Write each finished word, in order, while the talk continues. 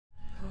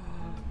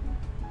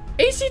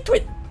AC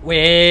twin.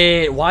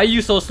 Wait, why are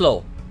you so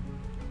slow?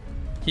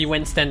 He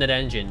went standard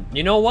engine.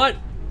 You know what?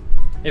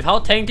 If how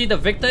tanky the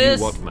Victor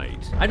is, what,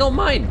 mate? I don't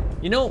mind.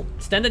 You know,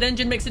 standard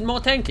engine makes it more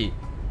tanky.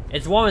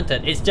 It's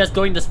warranted. It's just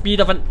going the speed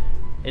of an...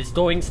 It's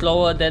going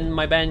slower than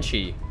my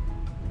Banshee.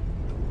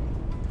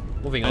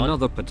 Moving on.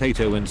 Another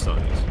potato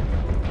inside.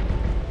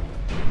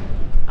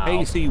 Ow,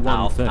 AC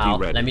 130 ow, ow.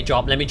 ready. Let me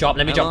drop, let me drop,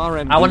 let me drop.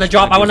 LRM I wanna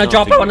drop, I wanna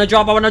drop, I wanna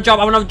drop, I wanna drop,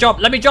 I wanna drop.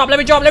 Let me drop, let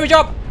me drop, let me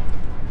drop.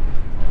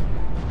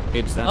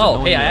 It's that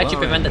Oh, hey, I annoying actually LRM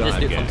prevented this guy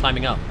dude from again.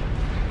 climbing up.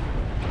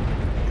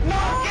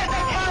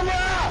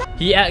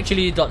 He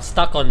actually got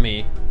stuck on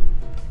me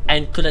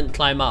and couldn't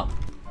climb up.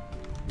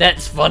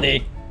 That's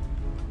funny.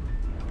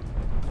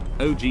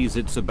 Oh geez,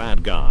 it's a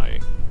bad guy.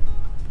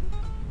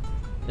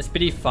 It's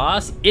pretty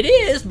fast. It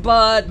is,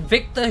 but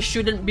Victor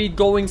shouldn't be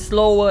going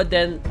slower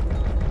than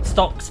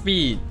stock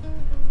speed.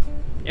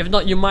 If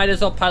not, you might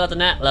as well pilot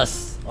an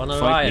Atlas on a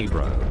Fight me, ride.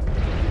 bro.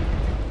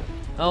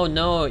 Oh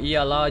no,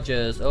 ER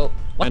largest. Oh,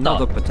 what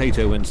Another the?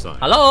 potato inside.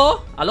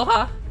 Hello?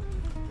 Aloha?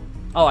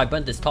 Oh, I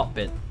burnt his top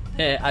bit.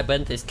 Hey, I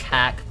burnt his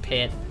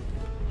cockpit.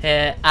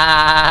 Hey,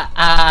 I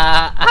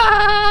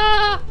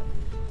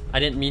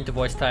didn't mean to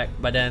voice crack,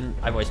 but then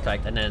I voice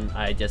cracked and then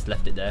I just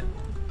left it there.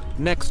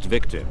 Next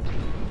victim.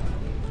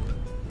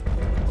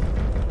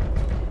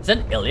 Is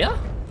that Ilya?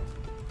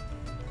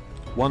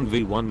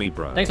 1v1 me,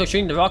 bro. Thanks for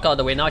shooting the rock out of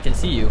the way, now I can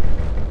see you.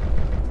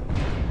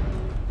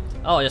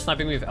 Oh, you're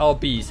sniping me with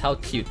LBs, how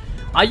cute.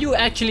 Are you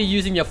actually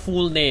using your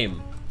full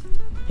name?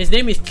 His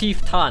name is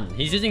Keith Tan.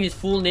 He's using his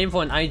full name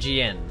for an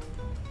IGN.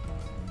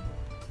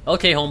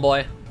 Okay,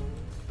 homeboy.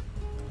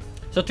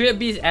 So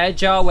 3B is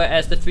agile,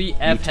 whereas the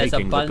 3F has a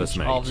bunch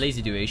of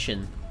lazy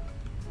duration.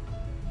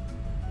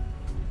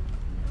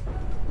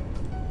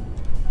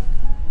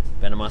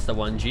 Master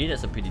 1G,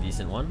 that's a pretty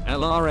decent one.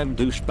 LRM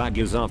douchebag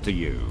is after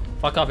you.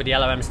 Fuck off with the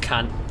LRMs,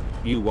 cunt.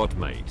 You what,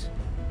 mate?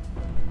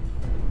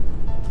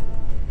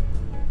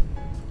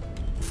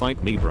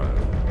 Fight me, bro.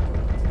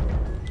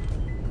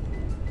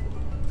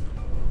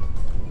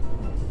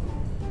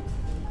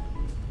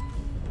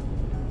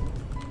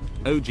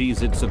 Oh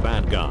geez, it's a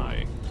bad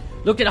guy.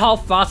 Look at how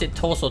fast it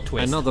torso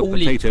twists. Another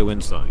Holy... potato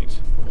inside.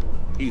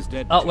 He's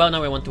dead. Oh, well,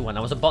 now we're 1-1. I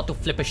was about to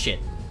flip a shit.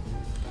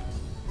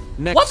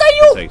 Next What are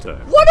you? potato.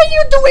 What are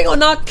you doing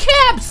on our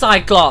cab,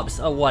 Cyclops?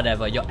 Oh,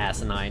 whatever. You're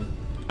asinine.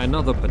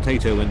 Another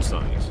potato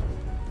inside.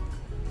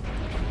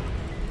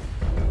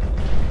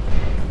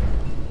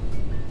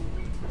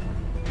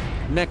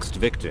 Next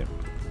victim.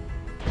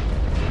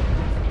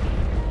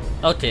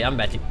 Okay, I'm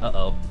betting.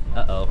 Uh-oh.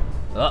 Uh-oh.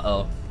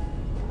 Uh-oh.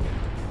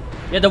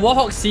 Yeah, the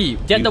Warhawk C.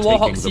 Get the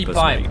Warhawk C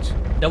Prime.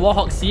 The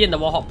Warhawk C and the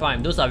Warhawk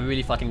Prime. Those are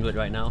really fucking good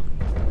right now.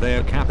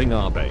 They're capping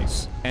our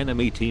base.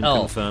 Enemy team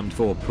confirmed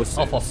for pussies.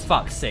 Oh, for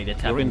fuck's sake, they're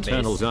tapping Your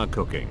internals base. are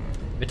cooking.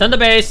 Return the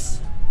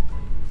base!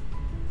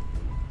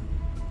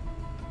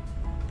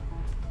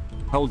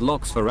 Hold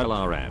locks for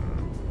LRM.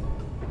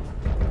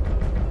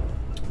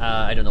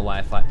 I don't know why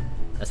I fight.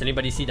 Does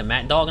anybody see the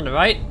mad dog on the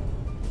right?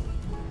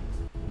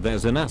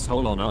 There's an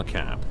asshole on our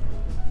cap.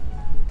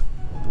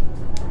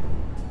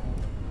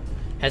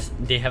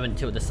 They haven't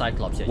killed the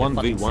Cyclops yet.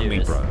 1v1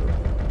 me, bro.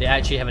 They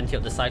actually haven't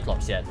killed the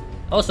Cyclops yet.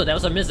 Also, that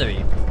was a misery.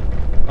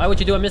 Why would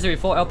you do a misery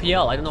for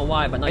LPL? I don't know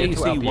why, but now you're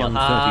 2 AC LPL.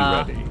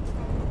 130 ready.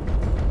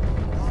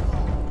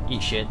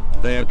 Eat shit.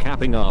 They're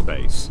capping our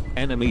base.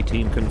 Enemy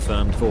team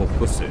confirmed for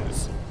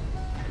pussies.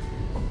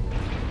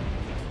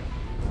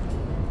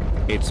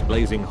 It's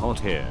blazing hot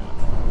here.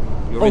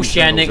 Your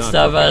Oceanic internals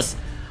are servers.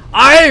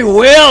 I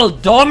will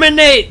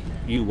dominate!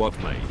 You what,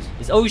 mate?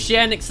 It's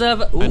Oceanic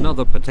server. Ooh.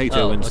 Another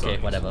potato inside.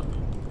 Okay, whatever.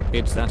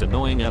 It's that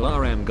annoying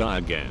LRM guy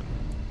again.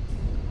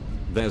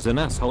 There's an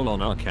asshole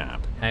on our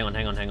cap. Hang on,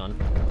 hang on, hang on.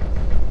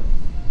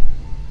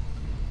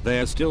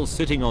 They're still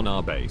sitting on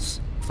our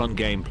base. Fun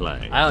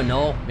gameplay. I don't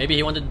know. Maybe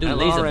he wanted to do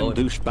laser LRM mode.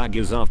 douchebag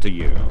is after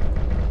you.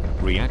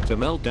 Reactor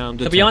meltdown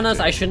detected. To be honest,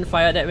 I shouldn't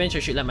fire at that range. I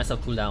should let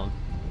myself cool down.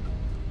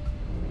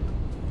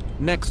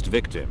 Next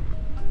victim.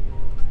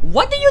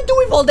 What do you do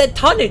with all that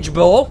tonnage,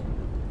 bro?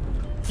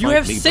 You Fight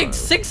have me, 6 bro.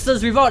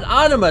 sixes without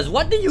armors.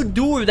 What do you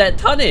do with that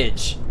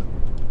tonnage?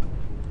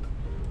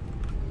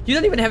 You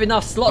don't even have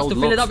enough slots Hold to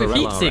fill it up locks with for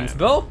heat sinks, LRM.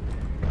 bro.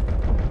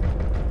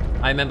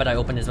 I remember I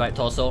opened his right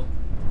torso.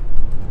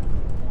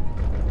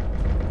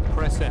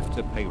 Press F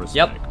to pay respects.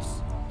 Yep.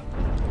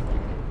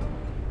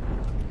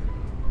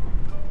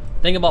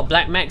 Thing about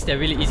Black Max, they're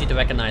really easy to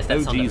recognize. That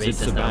Oh sounded geez,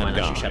 it's racist. a Now bad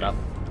I should guy. shut up.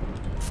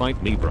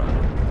 Fight me, bro.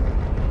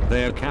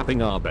 They're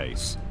capping our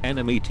base.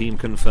 Enemy team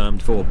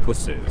confirmed for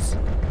pussies.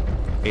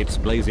 It's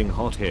blazing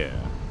hot here.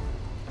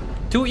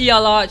 2 ER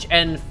large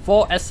and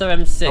 4 Hold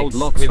SRM6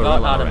 locks for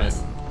without LRM.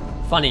 Artemis.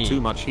 Funny.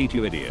 Too much heat,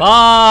 you idiot.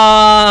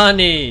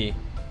 Funny.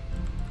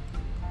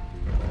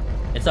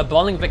 It's a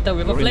brawling Victor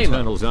with a Your flamer.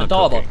 internals are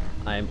Adorable. cooking.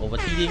 I am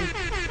overheating.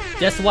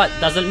 Guess what?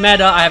 Doesn't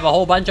matter. I have a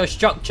whole bunch of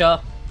structure.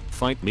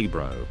 Fight me,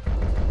 bro.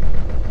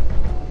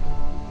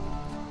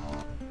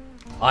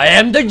 I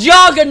am the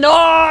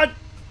Juggernaut!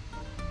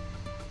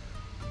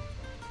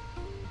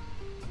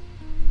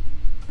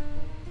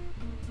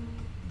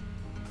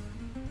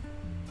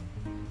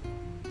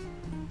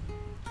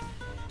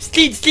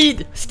 Skeet,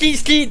 skeet, skeet,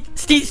 skeet,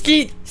 skeet,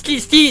 skeet,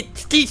 skeet, skeet,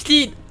 skeet,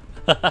 skeet.